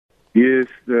Yes,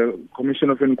 the Commission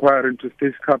of Inquiry into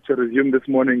State Capture resumed this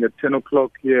morning at 10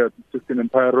 o'clock here at 16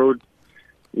 Empire Road.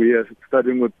 We are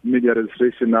starting with media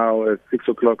registration now at 6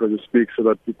 o'clock as we speak so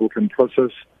that people can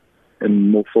process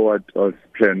and move forward as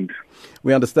planned.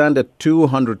 We understand that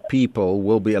 200 people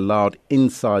will be allowed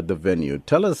inside the venue.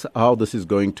 Tell us how this is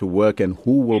going to work and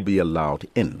who will be allowed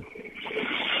in.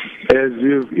 As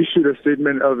we've issued a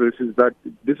statement, Elvis, is that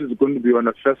this is going to be on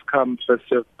a first-come,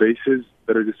 first-served basis.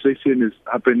 The registration is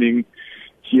happening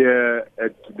here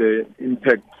at the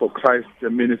Impact for Christ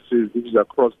Ministries. This is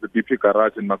across the BP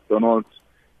Garage in McDonald's.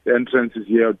 The entrance is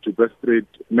here to West Street.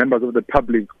 Members of the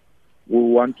public who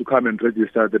want to come and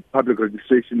register, the public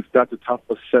registration starts at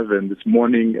 7:30 this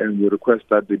morning, and we request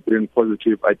that they bring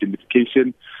positive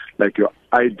identification like your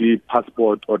ID,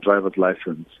 passport, or driver's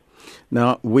license.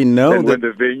 Now, we know and that... when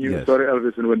the venue, yes. Sorry,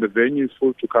 Elvis, and when the venue is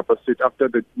full to capacity, after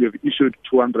that, we have issued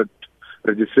 200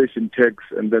 registration tags,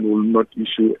 and then we'll not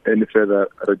issue any further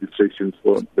registrations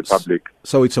for the public.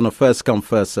 So it's on a first-come,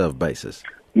 first-served basis?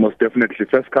 Most definitely.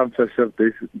 First-come, first-served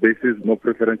basis, no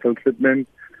preferential treatment.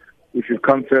 If you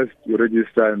come first, you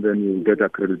register, and then you get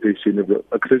accreditation. If the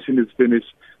accreditation is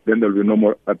finished, then there will be no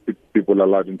more people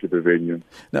allowed into the venue.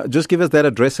 Now, just give us that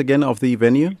address again of the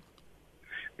venue.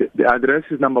 The address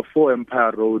is number 4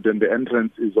 Empire Road, and the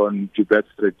entrance is on Tibet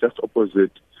Street, just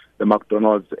opposite the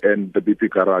McDonald's and the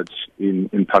BP Garage in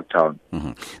Parktown.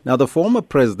 Mm-hmm. Now, the former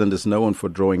president is known for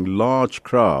drawing large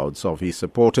crowds of his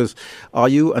supporters. Are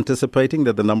you anticipating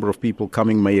that the number of people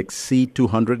coming may exceed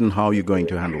 200, and how are you going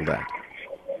to handle that?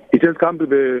 It has come to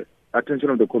the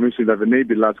attention of the Commission that there may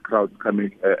be large crowds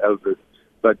coming, Elvis,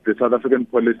 but the South African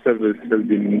Police Service has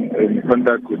been in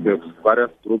contact with the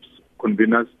various groups,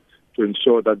 conveners, to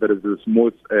ensure that there is a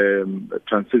smooth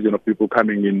transition of people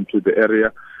coming into the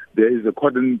area. There is a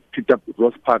cordon picked up at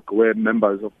Ross Park where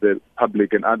members of the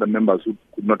public and other members who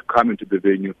could not come into the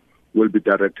venue will be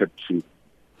directed to.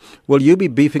 Will you be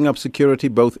beefing up security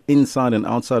both inside and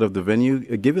outside of the venue,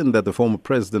 given that the former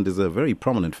president is a very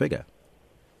prominent figure?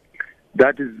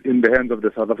 That is in the hands of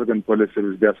the South African Police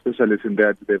Service. They are specialists in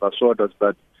that. They've assured us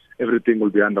that everything will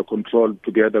be under control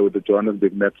together with the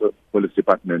Johannesburg Metro Police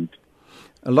Department.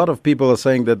 A lot of people are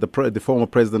saying that the former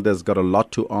president has got a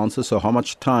lot to answer, so how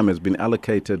much time has been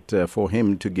allocated for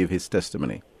him to give his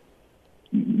testimony?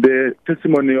 The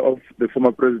testimony of the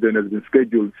former president has been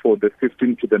scheduled for the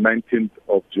 15th to the 19th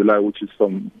of July, which is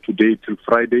from today till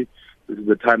Friday. This is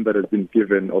the time that has been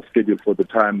given or scheduled for the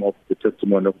time of the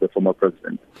testimony of the former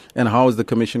president. And how is the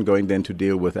Commission going then to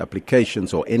deal with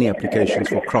applications or any applications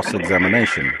for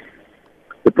cross-examination?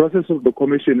 The process of the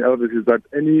Commission, Elvis, is that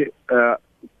any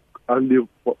only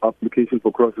application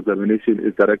for cross-examination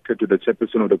is directed to the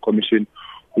chairperson of the Commission,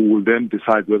 who will then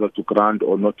decide whether to grant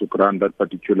or not to grant that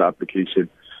particular application.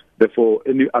 Therefore,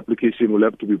 any application will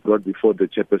have to be brought before the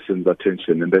chairperson's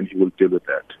attention, and then he will deal with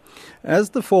that. Has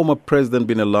the former president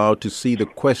been allowed to see the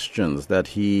questions that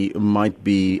he might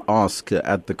be asked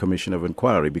at the Commission of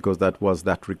Inquiry, because that was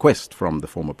that request from the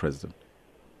former president?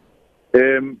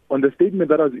 On the statement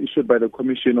that was issued by the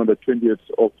Commission on the 20th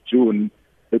of June,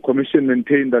 the Commission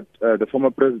maintained that the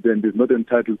former president is not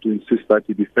entitled to insist that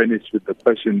he be furnished with the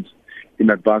questions in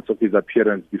advance of his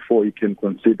appearance before he can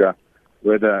consider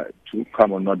whether to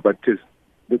come or not. But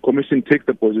the Commission takes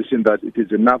the position that it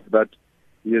is enough that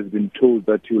he has been told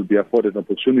that he will be afforded an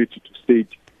opportunity to state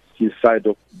his side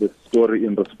of the story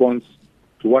in response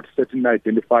to what certain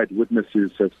identified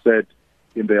witnesses have said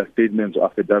in their statements or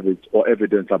affidavits or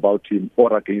evidence about him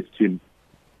or against him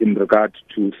in regard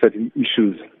to certain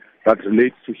issues that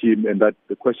relates to him, and that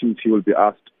the questions he will be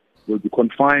asked will be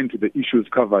confined to the issues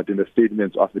covered in the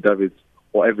statements, affidavits,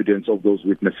 or evidence of those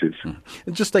witnesses.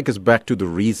 Just take us back to the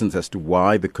reasons as to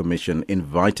why the Commission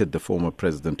invited the former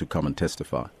president to come and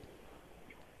testify.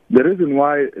 The reason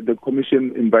why the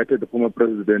Commission invited the former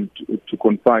president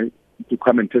to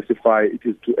come and testify, it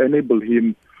is to enable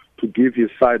him to give his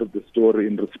side of the story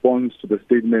in response to the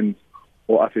statements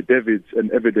or affidavits and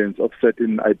evidence of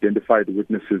certain identified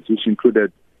witnesses, which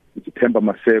included Mr. Themba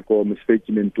Maseko, Ms. Faith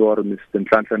Mentor, Mr.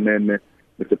 Nhlanhla Nene,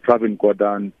 Mr. Pravin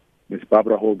Gordhan, Ms.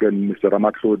 Barbara Hogan, Mr.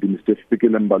 Ramatlodi, Mr.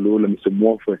 Fikile Mbalula, Mr.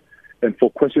 Mofe, and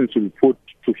for questions to be put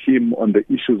to him on the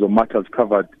issues or matters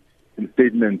covered in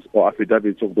statements or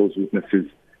affidavits of those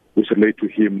witnesses which relate to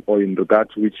him or in regard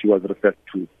to which he was referred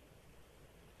to.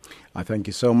 I thank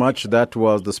you so much. That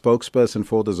was the spokesperson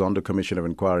for the Zondo Commission of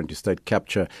Inquiry into State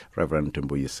Capture, Reverend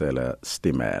Mbuyisela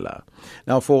Stimela.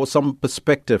 Now, for some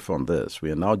perspective on this,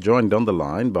 we are now joined on the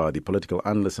line by the political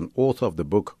analyst and author of the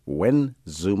book When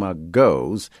Zuma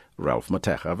Goes, Ralph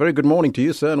Matega. Very good morning to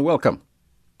you, sir, and welcome.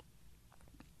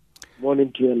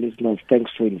 Morning to your listeners. Thanks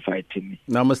for inviting me.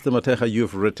 Now, Mr. Motecha,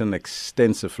 you've written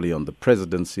extensively on the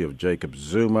presidency of Jacob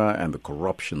Zuma and the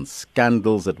corruption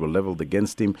scandals that were leveled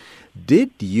against him.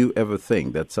 Did you ever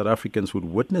think that South Africans would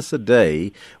witness a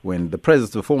day when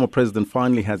the former president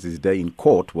finally has his day in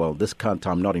court, well, this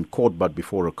time not in court but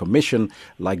before a commission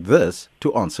like this,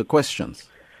 to answer questions?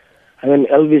 I mean,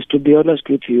 Elvis, to be honest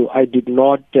with you, I did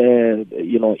not,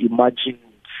 imagine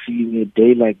seeing a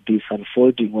day like this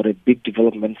unfolding or a big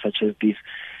development such as this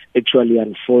actually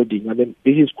unfolding. I mean,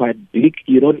 this is quite big.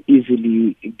 You don't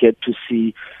easily get to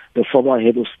see the former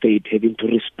head of state having to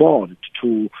respond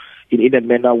to in a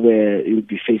manner where you'll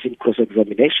be facing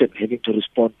cross-examination, having to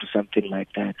respond to something like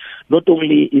that. Not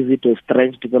only is it a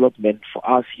strange development for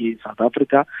us here in South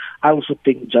Africa, I also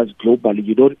think just globally,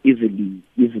 you don't easily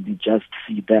just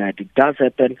see that. It does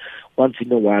happen once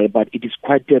in a while, but it is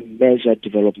quite a major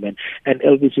development. And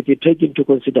Elvis, if you take into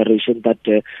consideration that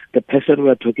the person we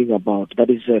are talking about, that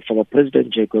is former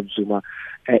President Jacob Zuma,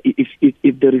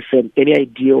 if there is any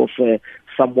idea of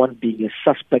someone being a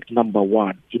suspect number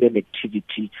one in an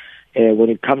activity, when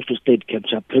it comes to state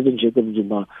capture, President Jacob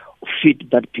Zuma fit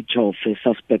that picture of a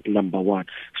suspect number one.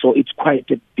 So it's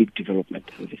quite a big development.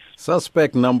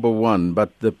 Suspect number one,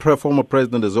 but the former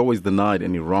president has always denied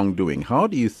any wrongdoing. How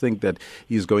do you think that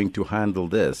he's going to handle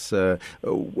this?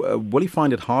 Will he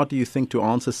find it hard, do you think, to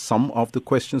answer some of the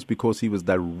questions because he was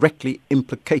directly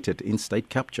implicated in state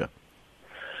capture?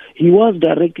 He was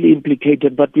directly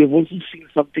implicated, but we have also seen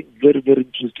something very, very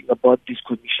interesting about this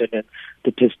commission and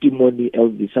the testimony,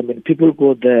 Elvis. I mean, people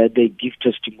go there, they give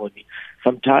testimony.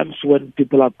 Sometimes when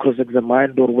people are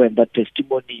cross-examined or when that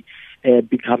testimony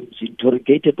becomes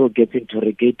interrogated or gets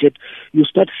interrogated, you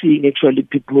start seeing actually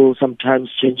people sometimes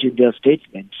changing their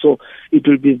statements. So it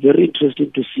will be very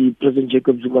interesting to see President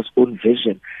Jacob Zuma's own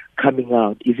version coming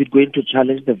out. Is it going to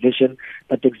challenge the vision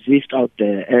that exists out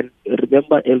there? And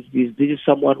remember, Elvis, this is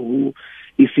someone who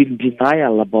is in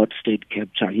denial about state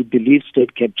capture. He believes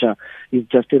state capture is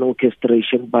just an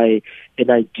orchestration by an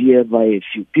idea by a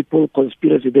few people.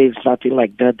 Conspiracy, there is nothing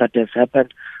like that has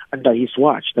happened under his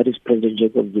watch. That is President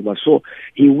Jacob Zuma. So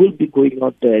he will be going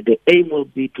out there. The aim will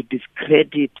be to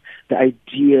discredit the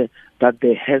idea that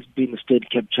there has been state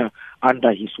capture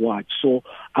under his watch. So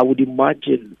I would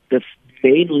imagine the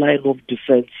main line of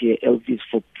defense here, Elvis,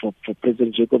 for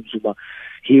President Jacob Zuma,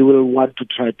 he will want to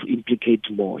try to implicate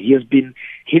more. He has been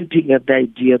hinting at the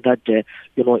idea that,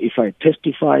 if I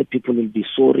testify, people will be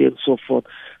sorry and so forth.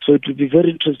 So it will be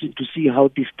very interesting to see how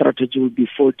this strategy will be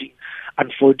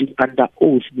unfolding under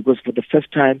oath, because for the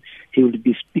first time he will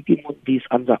be speaking on this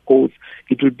under oath.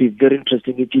 It will be very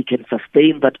interesting if he can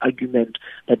sustain that argument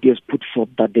that he has put forth,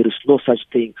 that there is no such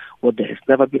thing or there has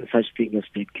never been such thing as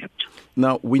state capture.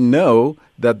 Now, we know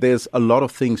that there's a lot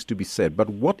of things to be said, but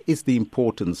what is the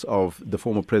importance of the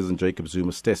former President Jacob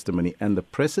Zuma's testimony and the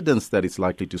precedents that it's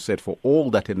likely to set for all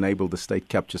that enabled the state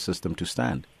capture system to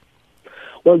stand?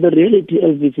 Well, the reality,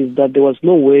 Elvis, is that there was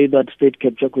no way that state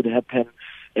capture could happen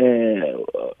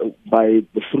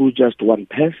through just one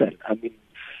person. I mean,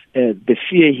 the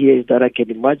fear here is that I can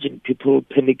imagine people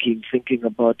panicking, thinking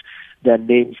about their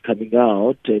names coming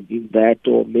out in that,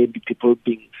 or maybe people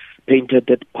being painted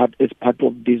as part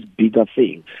of this bigger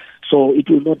thing. So it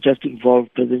will not just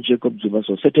involve President Jacob Zuma,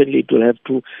 so certainly it will have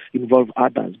to involve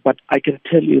others. But I can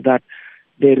tell you that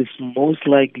there is most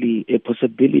likely a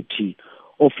possibility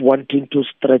of wanting to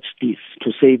stretch this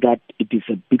to say that it is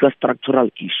a bigger structural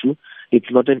issue. It's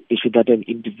not an issue that an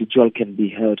individual can be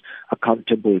held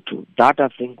accountable to. That, I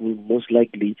think, will most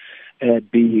likely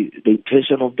be the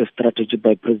intention of the strategy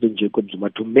by President Jacob Zuma,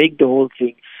 to make the whole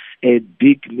thing a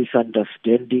big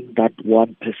misunderstanding that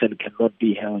one person cannot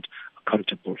be held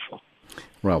accountable for.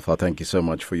 Ralph, I thank you so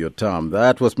much for your time.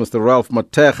 That was Mr. Ralph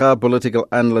Motecha, political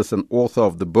analyst and author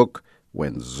of the book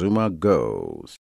When Zuma Goes.